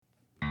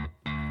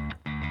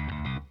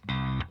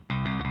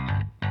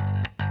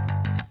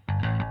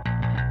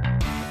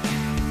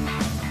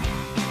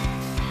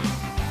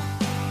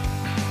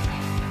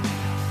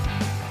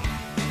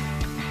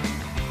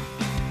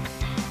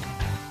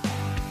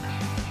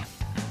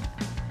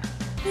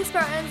Hey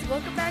Spartans,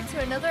 welcome back to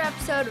another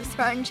episode of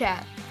Spartan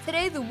Chat.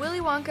 Today the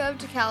Willy Wonka of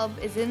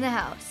DeKalb is in the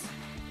house,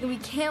 and we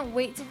can't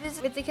wait to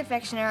visit with the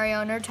confectionery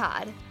owner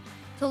Todd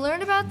to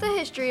learn about the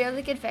history of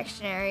the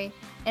confectionery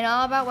and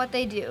all about what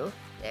they do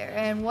there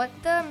and what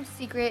the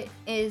secret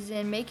is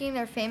in making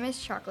their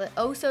famous chocolate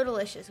oh so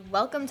delicious.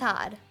 Welcome,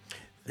 Todd.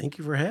 Thank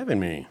you for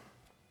having me.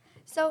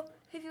 So,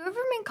 have you ever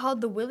been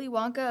called the Willy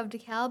Wonka of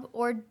DeKalb,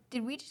 or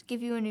did we just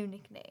give you a new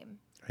nickname?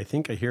 I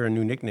think I hear a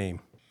new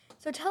nickname.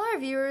 So tell our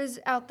viewers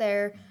out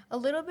there a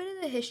little bit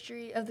of the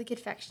history of the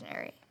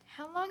confectionery.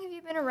 How long have you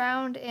been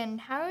around,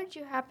 and how did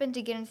you happen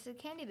to get into the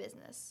candy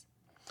business?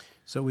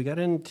 So we got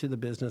into the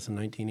business in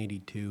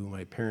 1982.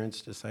 My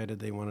parents decided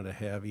they wanted to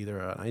have either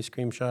an ice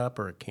cream shop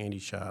or a candy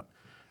shop.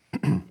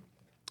 And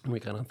we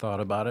kind of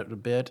thought about it a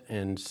bit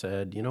and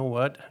said, you know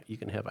what, you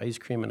can have ice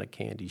cream in a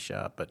candy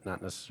shop, but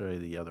not necessarily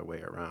the other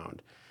way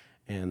around.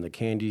 And the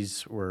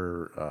candies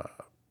were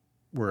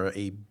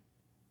a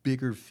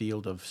bigger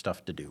field of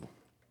stuff to do.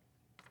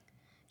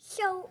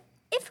 So,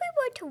 if we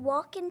were to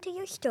walk into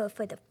your store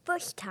for the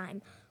first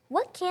time,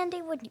 what candy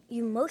would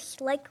you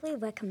most likely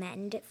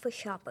recommend for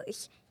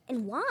shoppers,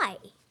 and why?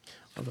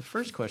 Well, the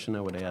first question I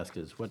would ask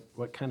is,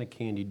 what kind of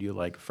candy do you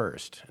like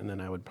first? And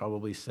then I would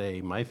probably say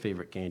my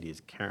favorite candy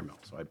is caramel.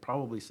 So I'd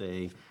probably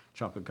say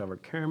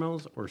chocolate-covered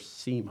caramels or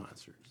sea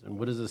monsters. And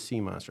what is a sea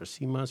monster? A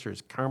sea monster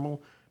is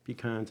caramel,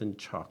 pecans, and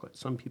chocolate.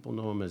 Some people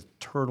know them as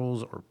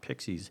turtles or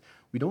pixies.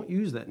 We don't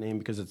use that name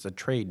because it's a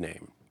trade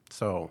name.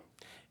 So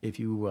if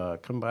you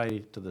come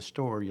by to the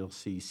store, you'll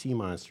see sea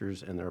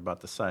monsters, and they're about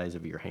the size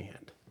of your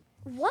hand.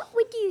 What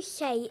would you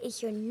say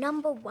is your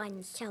number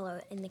one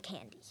seller in the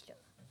candy store?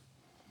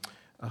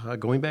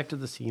 Going back to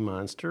the sea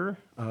monster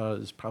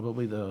is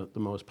probably the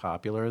most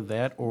popular.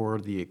 That or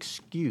the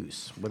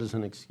excuse. What is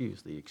an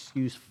excuse? The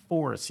excuse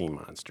for a sea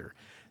monster.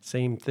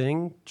 Same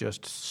thing,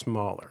 just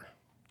smaller.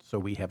 So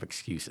we have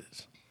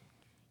excuses.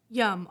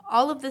 Yum,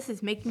 all of this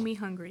is making me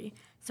hungry.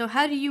 So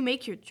how do you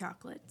make your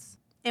chocolates?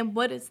 And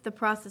what is the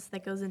process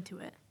that goes into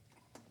it?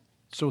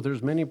 So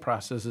there's many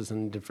processes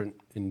in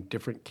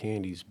different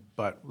candies,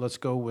 but let's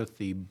go with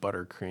the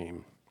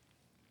buttercream.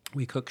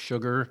 We cook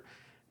sugar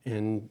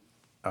in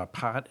a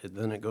pot, and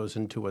then it goes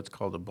into what's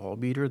called a ball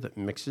beater that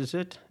mixes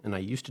it, and I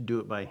used to do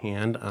it by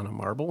hand on a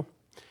marble.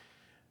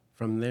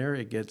 From there,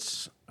 it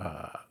gets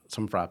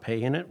some frappe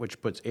in it,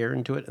 which puts air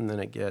into it, and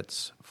then it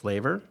gets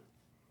flavor,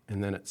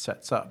 and then it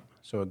sets up.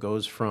 So it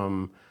goes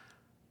from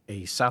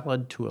a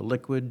solid to a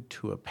liquid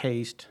to a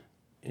paste,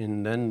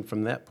 and then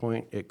from that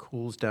point, it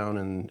cools down,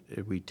 and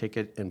we take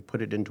it and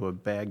put it into a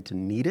bag to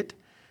knead it.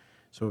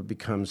 So it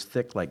becomes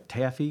thick like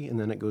taffy, and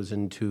then it goes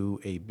into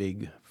a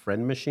big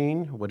friend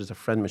machine. What is a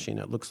friend machine?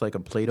 It looks like a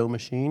Play-Doh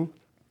machine,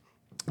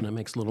 and it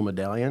makes little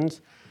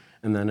medallions.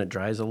 And then it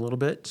dries a little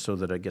bit so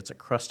that it gets a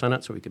crust on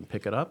it so we can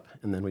pick it up.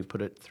 And then we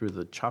put it through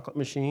the chocolate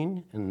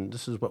machine, and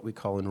this is what we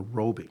call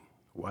enrobing.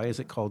 Why is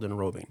it called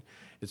enrobing?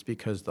 It's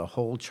because the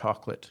whole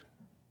chocolate,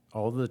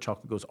 all of the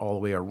chocolate goes all the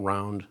way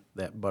around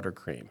that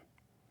buttercream.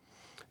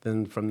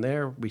 Then from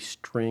there, we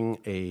string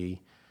a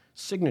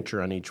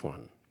signature on each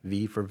one.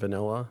 V for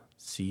vanilla,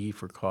 C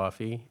for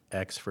coffee,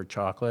 X for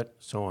chocolate,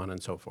 so on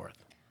and so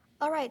forth.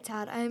 All right,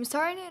 Todd, I am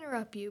sorry to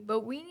interrupt you, but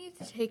we need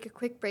to take a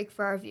quick break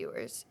for our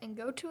viewers and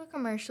go to a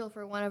commercial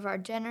for one of our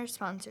generous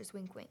sponsors,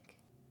 Wink Wink.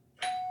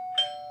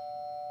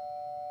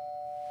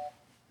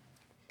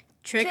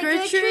 Trick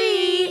or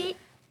treat!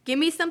 Give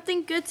me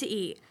something good to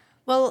eat.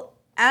 Well,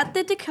 at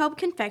the DeKalb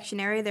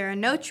Confectionary, there are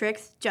no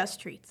tricks, just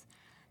treats.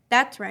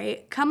 That's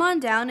right. Come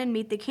on down and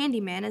meet the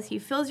Candyman as he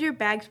fills your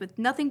bags with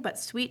nothing but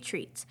sweet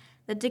treats.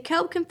 The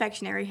DeKalb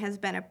Confectionary has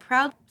been a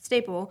proud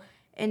staple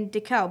in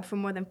DeKalb for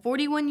more than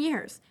 41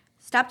 years.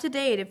 Stop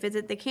today to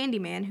visit the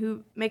Candyman,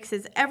 who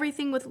mixes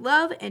everything with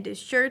love and is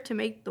sure to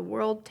make the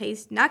world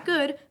taste not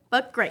good,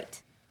 but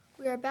great.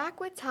 We are back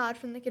with Todd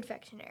from the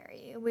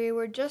confectionery. We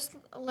were just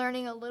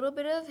learning a little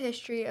bit of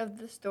history of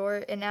the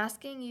store and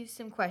asking you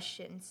some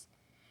questions.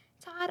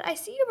 Todd, I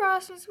see you brought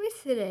us some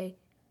sweets today.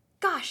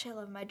 Gosh, I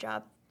love my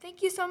job.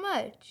 Thank you so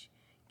much.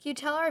 Can you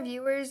tell our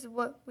viewers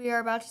what we are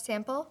about to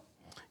sample?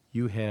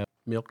 You have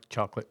milk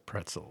chocolate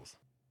pretzels.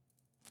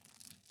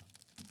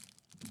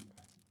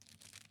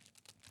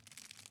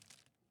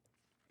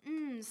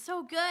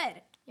 So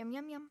good. Yum,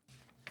 yum, yum.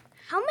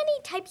 How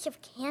many types of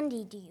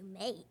candy do you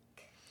make?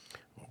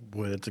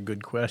 Boy, that's a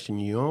good question.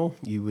 You know,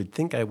 you would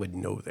think I would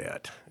know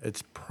that.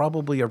 It's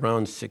probably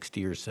around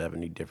 60 or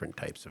 70 different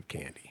types of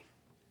candy.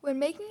 When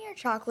making your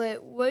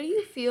chocolate, what do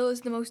you feel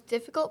is the most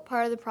difficult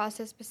part of the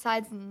process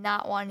besides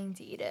not wanting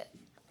to eat it?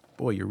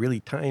 Boy, you're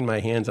really tying my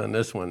hands on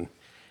this one.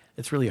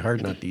 It's really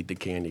hard not to eat the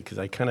candy because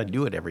I kind of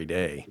do it every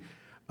day.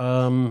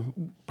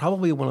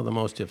 Probably one of the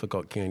most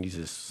difficult candies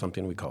is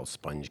something we call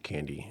sponge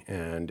candy.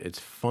 And it's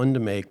fun to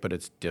make, but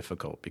it's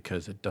difficult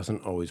because it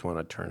doesn't always want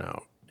to turn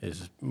out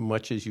as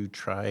much as you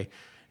try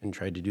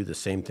to do the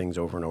same things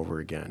over and over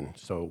again.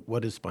 So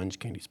what is sponge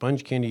candy?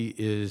 Sponge candy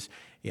is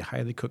a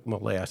highly cooked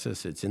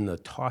molasses. It's in the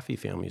toffee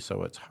family,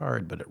 so it's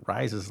hard, but it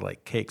rises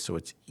like cake, so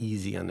it's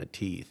easy on the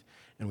teeth.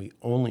 And we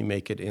only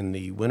make it in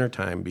the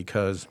wintertime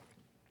because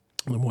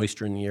The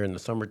moisture in the air in the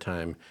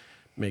summertime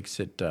makes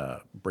it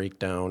break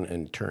down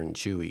and turn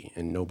chewy,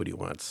 and nobody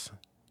wants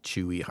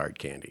chewy hard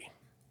candy.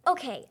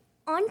 Okay,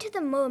 on to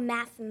the more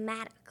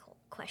mathematical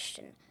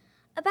question.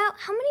 About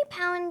how many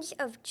pounds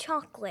of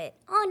chocolate,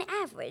 on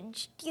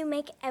average, do you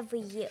make every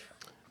year?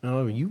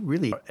 Oh, you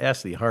really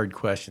ask the hard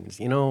questions.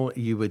 You know,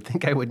 you would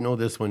think I would know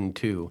this one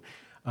too.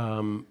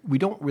 We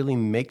don't really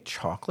make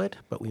chocolate,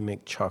 but we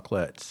make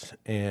chocolates.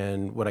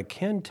 And what I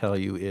can tell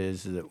you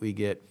is that we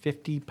get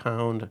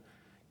 50-pound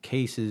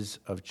cases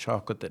of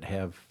chocolate that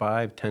have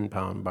 5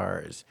 10-pound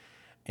bars.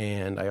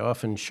 And I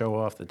often show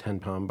off the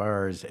 10-pound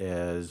bars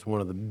as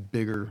one of the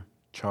bigger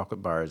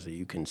chocolate bars that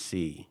you can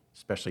see,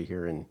 especially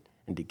here in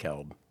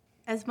DeKalb.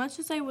 As much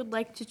as I would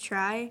like to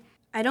try,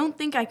 I don't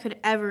think I could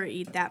ever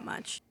eat that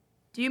much.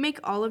 Do you make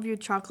all of your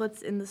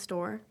chocolates in the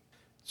store?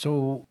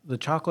 So the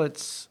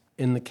chocolates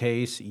in the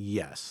case,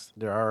 yes.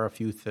 There are a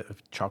few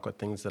chocolate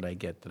things that I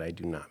get that I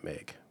do not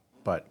make.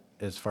 But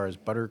as far as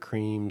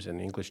buttercreams and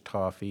English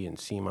toffee and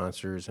sea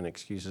monsters and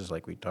excuses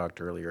like we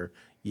talked earlier,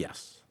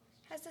 yes.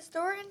 Has the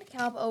store in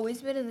DeKalb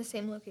always been in the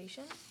same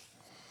location?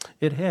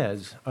 It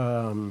has.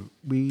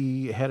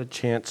 We had a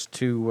chance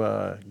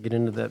to get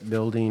into that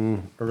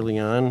building early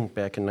on,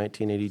 back in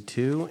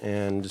 1982,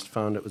 and just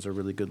found it was a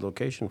really good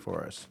location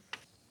for us.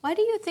 Why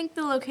do you think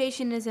the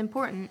location is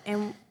important,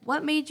 and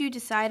what made you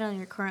decide on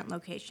your current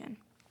location?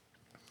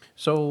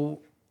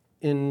 So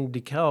in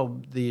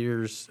DeKalb,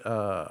 there's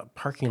a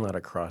parking lot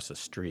across the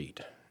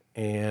street,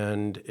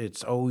 and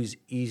it's always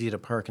easy to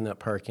park in that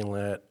parking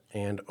lot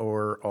and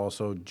or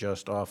also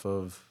just off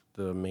of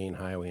the main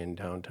highway in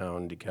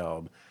downtown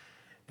DeKalb.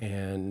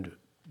 And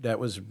that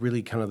was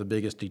really kind of the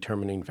biggest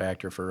determining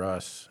factor for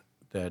us,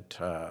 that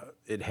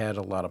it had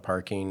a lot of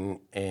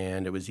parking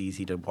and it was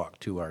easy to walk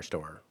to our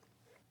store.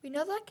 We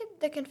know that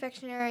the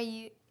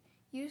confectionery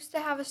used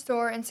to have a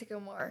store in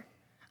Sycamore.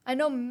 I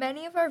know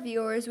many of our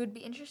viewers would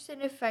be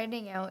interested in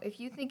finding out if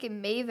you think it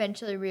may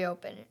eventually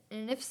reopen,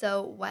 and if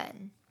so,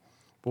 when.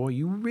 Boy,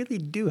 you really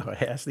do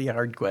ask the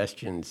hard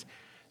questions.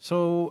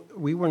 So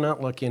we were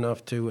not lucky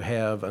enough to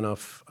have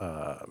enough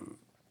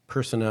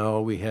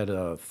personnel. We had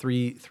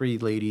three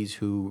ladies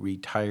who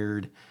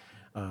retired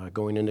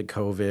going into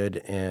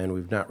COVID, and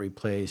we've not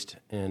replaced.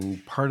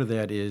 And part of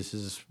that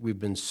is we've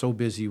been so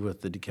busy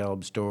with the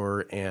DeKalb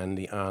store and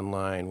the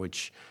online,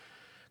 which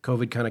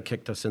COVID kind of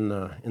kicked us in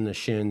the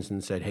shins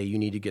and said, hey, you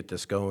need to get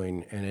this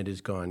going, and it has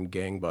gone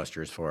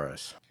gangbusters for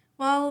us.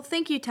 Well,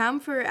 thank you,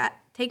 Tom, for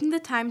taking the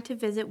time to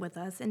visit with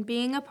us and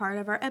being a part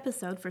of our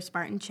episode for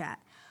Spartan Chat.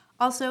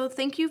 Also,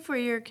 thank you for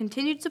your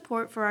continued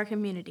support for our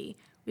community.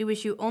 We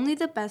wish you only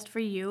the best for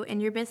you and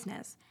your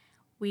business.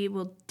 We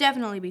will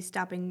definitely be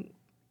stopping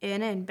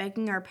in and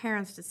begging our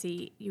parents to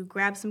see you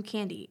grab some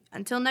candy.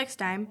 Until next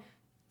time,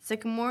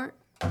 Sycamore,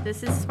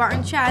 this is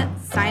Spartan Chat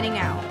signing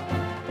out.